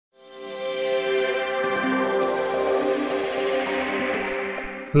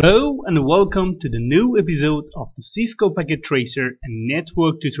Hello and welcome to the new episode of the Cisco Packet Tracer and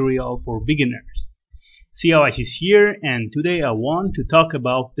Network tutorial for beginners. CIS is here, and today I want to talk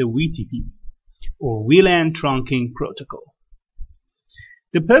about the Vtp or Vlan trunking protocol.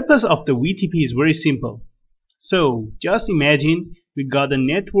 The purpose of the Vtp is very simple. So just imagine we got a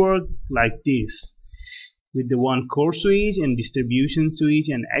network like this with the one core switch and distribution switch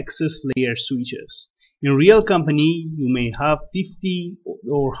and access layer switches. In real company, you may have 50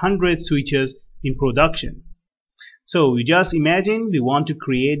 or 100 switches in production. So we just imagine we want to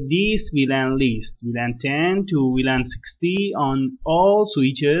create this VLAN list, VLAN 10 to VLAN 60 on all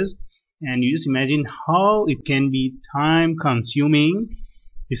switches, and you just imagine how it can be time consuming.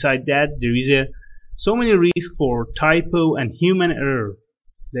 Besides that, there is so many risks for typo and human error.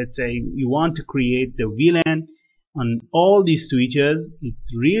 Let's say you want to create the VLAN on all these switches. It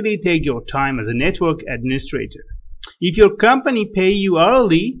really takes your time as a network administrator. If your company pay you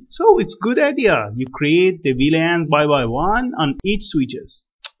hourly, so it's good idea you create the VLAN one by one on each switches.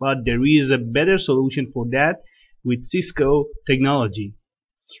 But there is a better solution for that with Cisco technology,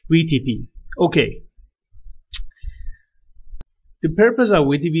 Vtp. Okay. The purpose of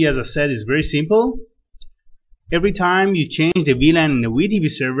Vtp, as I said, is very simple. Every time you change the VLAN in the Vtp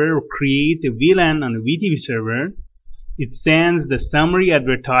server or create a VLAN on the Vtp server, it sends the summary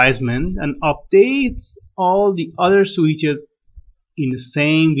advertisement and updates all the other switches in the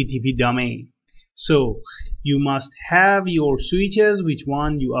same Vtp domain. So you must have your switches which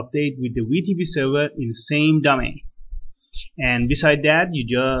one you update with the Vtp server in the same domain. And beside that, you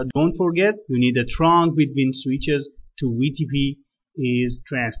just don't forget you need a trunk between switches to Vtp is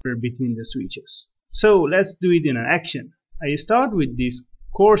transferred between the switches. So let's do it in an action. I start with this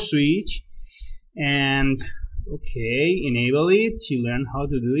core switch and enable it. You learn how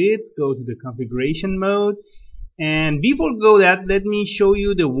to do it. Go to the configuration mode, and before go that, let me show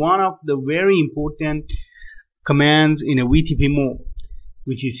you the one of the very important commands in a Vtp mode,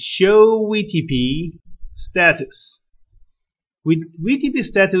 which is show Vtp status. With Vtp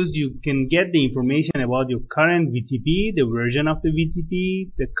status, you can get the information about your current Vtp, the version of the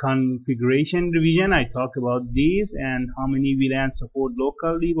Vtp, the configuration revision. I talk about this, and how many VLAN support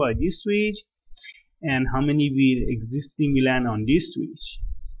locally by this switch, and how many existing VLAN on this switch.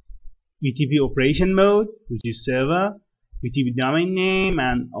 Vtp operation mode, which is server, Vtp domain name,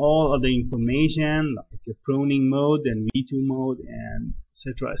 and all other information like the pruning mode and v2 mode, and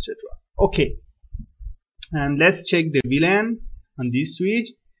etc. etc. Okay, and let's check the VLAN on this switch.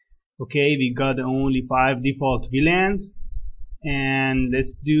 Okay, we got only 5 default VLANs, and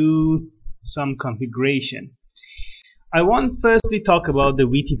let's do some configuration. I want firstly talk about the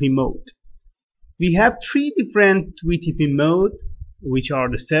Vtp mode. We have 3 different Vtp mode, which are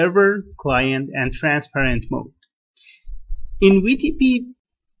the server, client, and transparent mode. In Vtp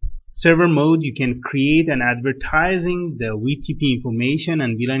server mode, you can create and advertising the Vtp information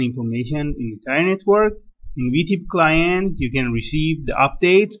and VLAN information in the entire network. In Vtp client, you can receive the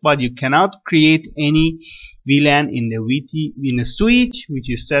updates, but you cannot create any VLAN in a switch which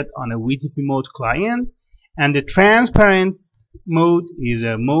is set on a Vtp mode client. And the transparent mode is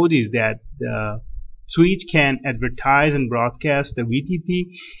that the switch can advertise and broadcast the Vtp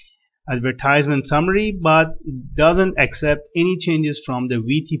advertisement summary, but it doesn't accept any changes from the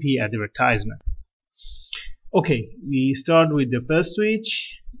Vtp advertisement. Okay, we start with the first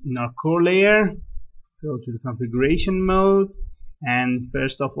switch in our core layer. Go to the configuration mode, and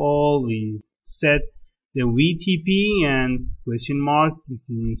first of all we set the Vtp and question mark. You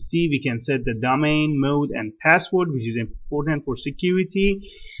can see we can set the domain, mode, and password, which is important for security.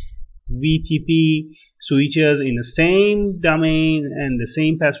 Vtp switches in the same domain and the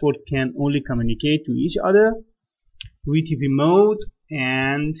same password can only communicate to each other. Vtp mode,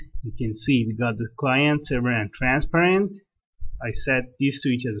 and you can see we got the client, server, and transparent. I set this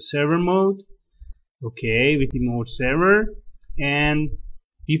switch as a server mode. Okay, Vtp mode server, and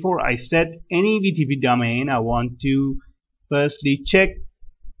before I set any Vtp domain, I want to firstly check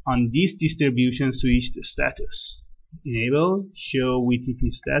on this distribution switch the status. Enable show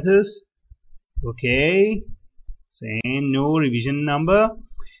Vtp status. Okay, same, no revision number.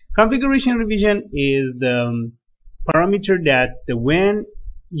 Configuration revision is the parameter that when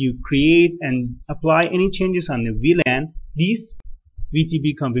you create and apply any changes on the VLAN, this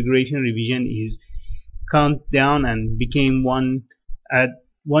Vtp configuration revision is count down and became add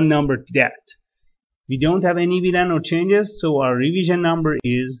one number to that. We don't have any VLAN or changes, so our revision number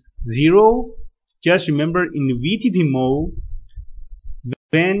is 0. Just remember, in the Vtp mode,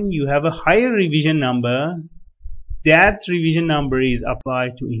 when you have a higher revision number, that revision number is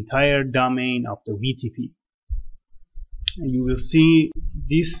applied to entire domain of the Vtp. and you will see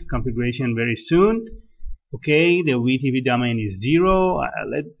this configuration very soon. Okay, the VTP domain is 0.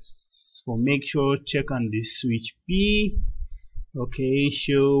 Let's for make sure check on this switch B. Okay,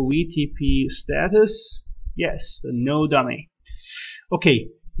 show VTP status. Yes, no domain. Okay,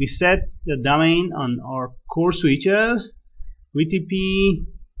 we set the domain on our core switches, VTP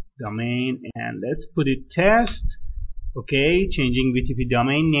domain, and let's put it test. Okay, changing VTP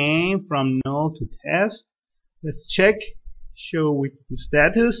domain name from null to test. Let's check. Show VTP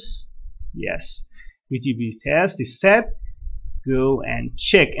status. Yes, VTP test is set. Go and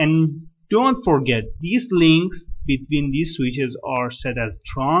check, and don't forget these links between these switches are set as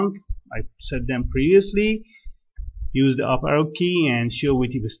trunk. I set them previously. Use the up arrow key and show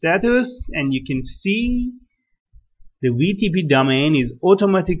VTP status, and you can see the VTP domain is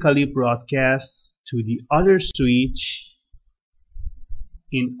automatically broadcast to the other switch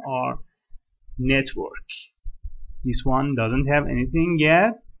in our network. This one doesn't have anything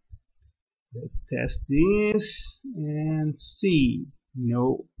yet. Let's test this and see.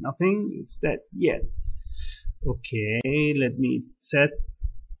 No, nothing is set yet. Okay, let me set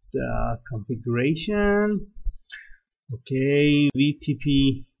the configuration. Okay,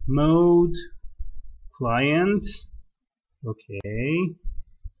 Vtp mode client. Okay,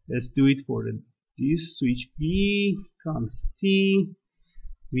 let's do it for this switch B, conf t,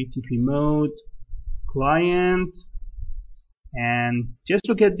 Vtp mode client, and just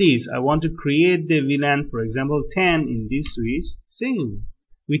look at this. I want to create the VLAN, for example 10 in this switch. Same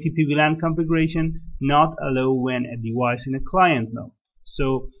VTP VLAN configuration not allow when a device in a client mode.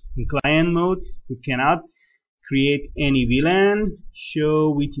 So in client mode you cannot create any VLAN.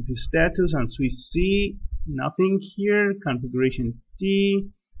 Show VTP status on switch C. Nothing here. Configuration T,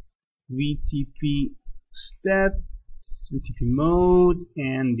 VTP status, VTP mode,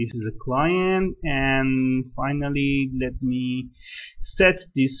 and this is a client. And finally let me set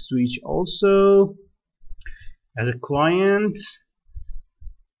this switch also as a client.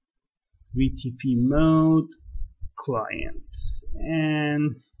 VTP mode client,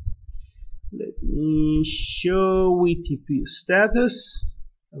 and let me show VTP status.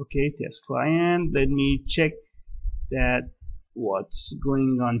 Okay, test client. Let me check that what's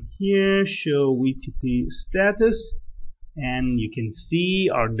going on here. Show VTP status, and you can see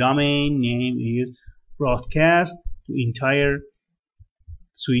our domain name is broadcast to entire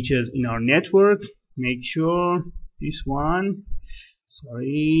switches in our network. Make sure this one,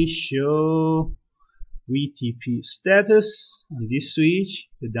 sorry, show VTP status on this switch.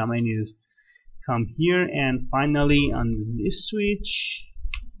 The domain is come here, and finally on this switch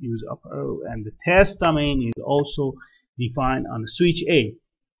use up arrow, and the test domain is also defined on switch A.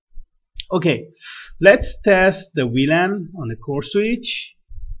 Okay, let's test the VLAN on the core switch.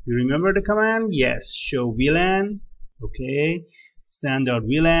 You remember the command? Yes, show VLAN. Okay, standard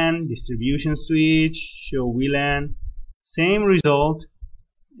VLAN, distribution switch, show VLAN, same result.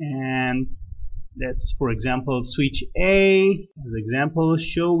 And let's, for example, switch A as example,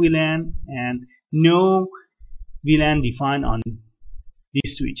 show VLAN, and no VLAN defined on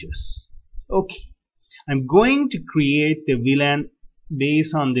these switches. Okay, I'm going to create the VLAN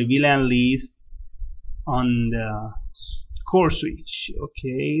based on the VLAN list on the core switch.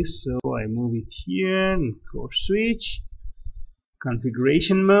 Okay, so I move it here in core switch,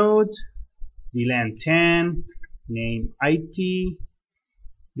 configuration mode, VLAN 10, name IT,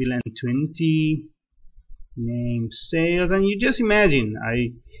 VLAN 20, name sales, and you just imagine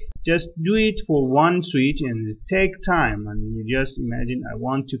I just do it for one switch and it take time, and you just imagine I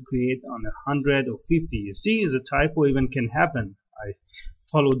want to create on 100 or 50. You see, the typo even can happen. I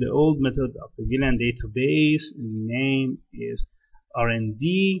follow the old method of the VLAN database, and name is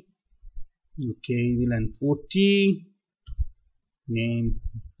RND. Okay, VLAN 40, name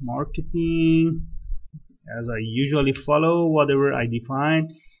marketing, as I usually follow whatever I define,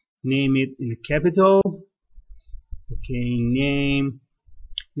 name it in capital. Okay, name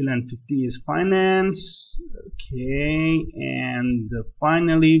VLAN 50 is finance. Okay, and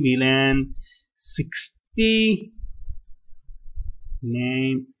finally VLAN 60,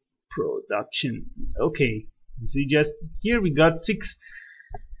 name production. Okay, see, just here we got 6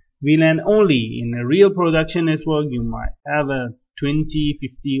 VLAN only. In a real production network you might have a 20,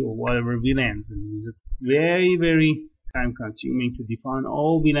 50 or whatever VLANs, and it's very time consuming to define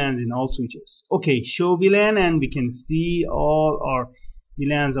all VLANs in all switches. Okay, show VLAN, and we can see all our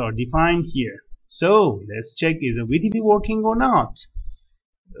VLANs are defined here. So let's check, is a VTP working or not.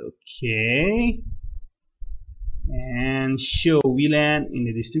 Okay, and show VLAN in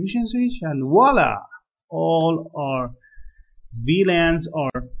the distribution switch, and voila, all our VLANs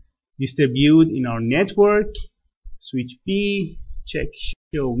are distributed in our network switch B, check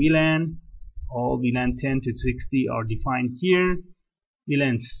show VLAN. All VLAN 10 to 60 are defined here.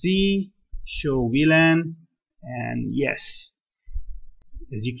 VLAN C, show VLAN, and yes,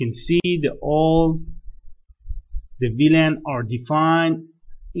 as you can see, all the VLAN are defined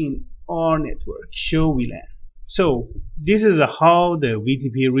in our network. Show VLAN. So this is how the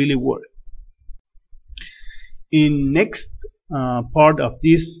VTP really works. In next part of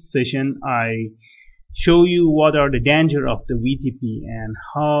this session, I show you what are the danger of the VTP and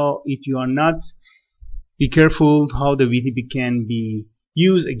how, if you are not be careful, how the VTP can be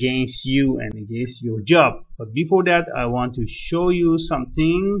used against you and against your job. But before that, I want to show you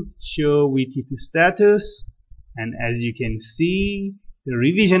something. Show Vtp status, and as you can see, the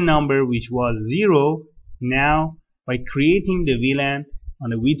revision number, which was 0, now by creating the VLAN on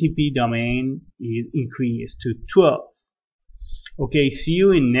the VTP domain, is increased to 12. Okay, see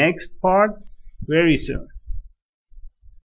you in next part very soon.